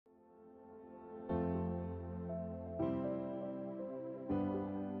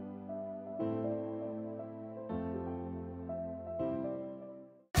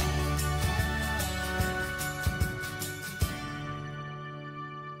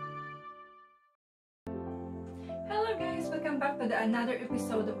Hello guys, welcome back to another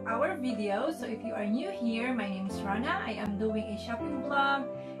episode of our video. So if you are new here, my name is Rona. I am doing a shopping vlog,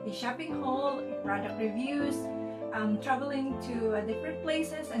 a shopping haul, product reviews, traveling to different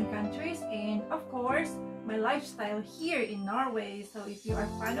places and countries, and of course my lifestyle here in Norway. So if you are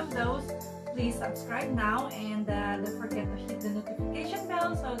a fan of those, please subscribe now, and don't forget to hit the notification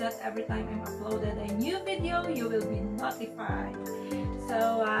bell so that every time I'm uploaded a new video, you will be notified.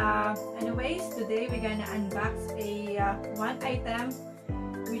 So anyways, today we're gonna unbox a one item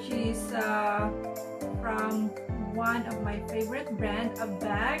which is from one of my favorite brand of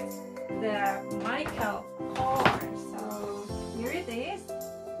bags, the Michael Kors. So here it is.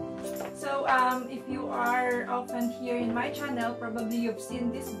 So if you are often here in my channel, probably you've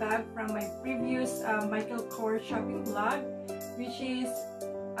seen this bag from my previous Michael Kors shopping vlog, which is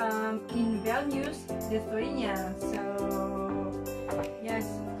in Vilnius, Lithuania. So yes,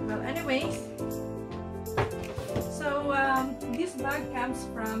 well anyways, so this bag comes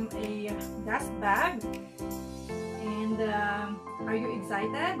from a dust bag, and are you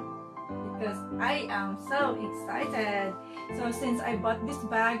excited? Because I am so excited. So since I bought this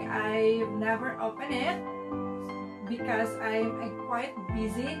bag, I've never opened it because I'm quite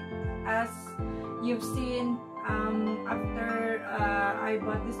busy. As you've seen, after I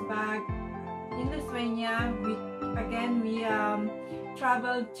bought this bag in Lithuania, we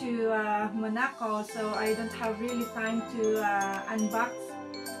traveled to Monaco, so I don't have really time to unbox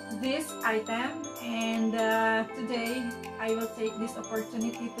this item, and today I will take this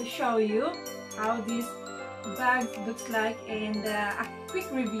opportunity to show you how this bag looks like, and a quick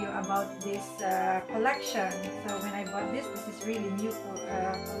review about this collection. So when I bought this is really new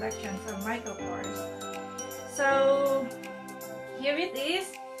collection from Michael Kors. So here it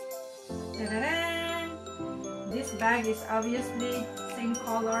is. Ta-da-da! This bag is obviously same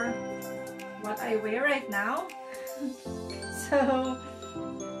color what I wear right now. So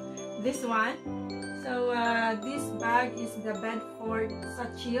this one. So this bag is the Bedford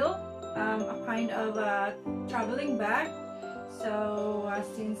Satchel, a kind of traveling bag. So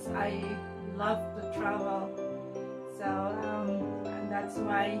since I love to travel, so and that's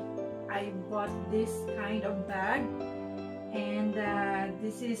why I bought this kind of bag, and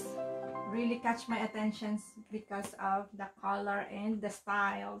this is really catch my attention because of the color and the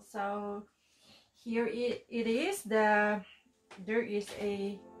style. So here it is. There is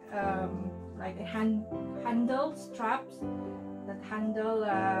a like a handle straps that handle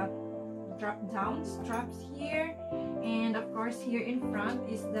drop down straps here, and of course here in front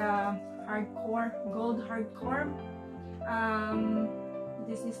is the gold hardcore.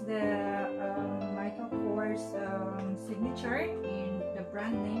 This is the Michael Kors signature and the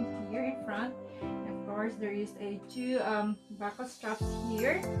brand name here in front. And of course there is a two buckle straps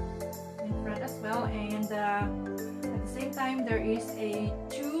here in front as well, and at the same time there is a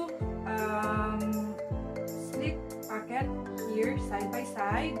two slip pocket here side by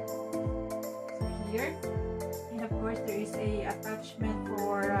side. So here, and of course there is a attachment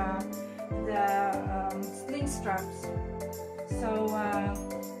for the sling straps. So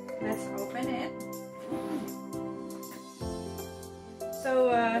let's open it.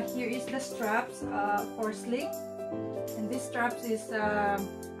 So here is the straps for sling, and this straps is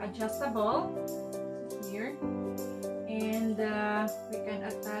adjustable here, and we can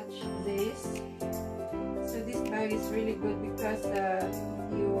attach this. So this bag is really good because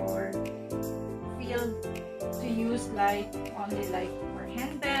you feel to use like only like for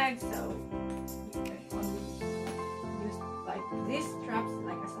handbags. So you can only use like these straps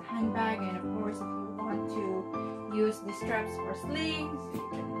like as a handbag, and of course if you want to use the straps for slings, you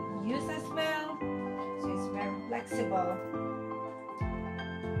can use as well. So it's very flexible.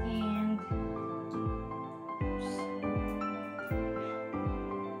 And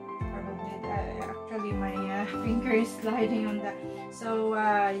probably actually my finger is sliding on that. So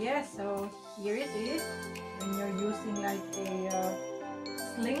yeah, so here it is when you're using like a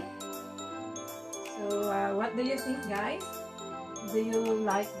sling. So what do you think, guys? Do you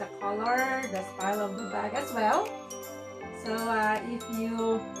like the color, the style of the bag as well? So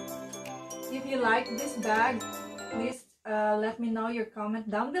if you like this bag, please let me know your comment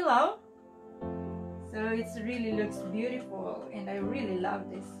down below. So it really looks beautiful, and I really love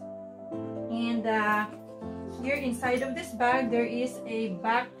this. And here inside of this bag there is a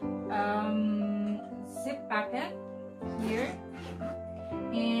back zip pocket here,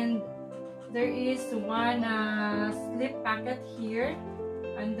 and there is one slip pocket here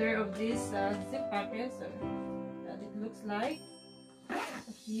under of this zip pocket. So that it looks like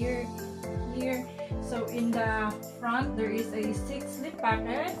here. So in the front there is a 6 slip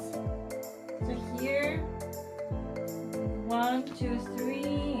pockets. So here 1, 2, 3,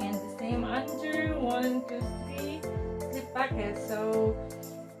 and the same under 1, 2, 3 slip pocket. So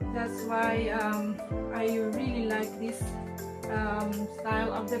that's why I really like this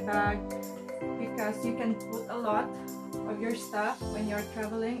style of the bag, because you can put a lot of your stuff when you're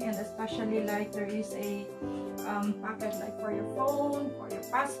traveling, and especially like there is a pocket like for your phone, for your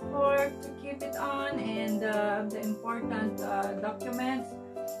passport to keep it on, and the important documents.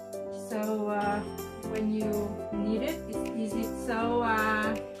 So when you need it, it's easy. So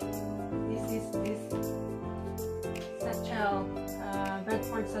this is this satchel,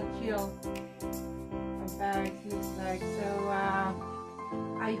 Bedford satchel bag looks like. So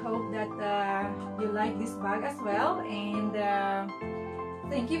I hope that you like this bag as well, and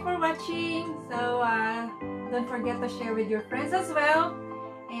thank you for watching. So don't forget to share with your friends as well,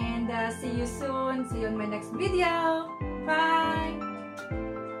 and see you soon. See you on my next video. Bye.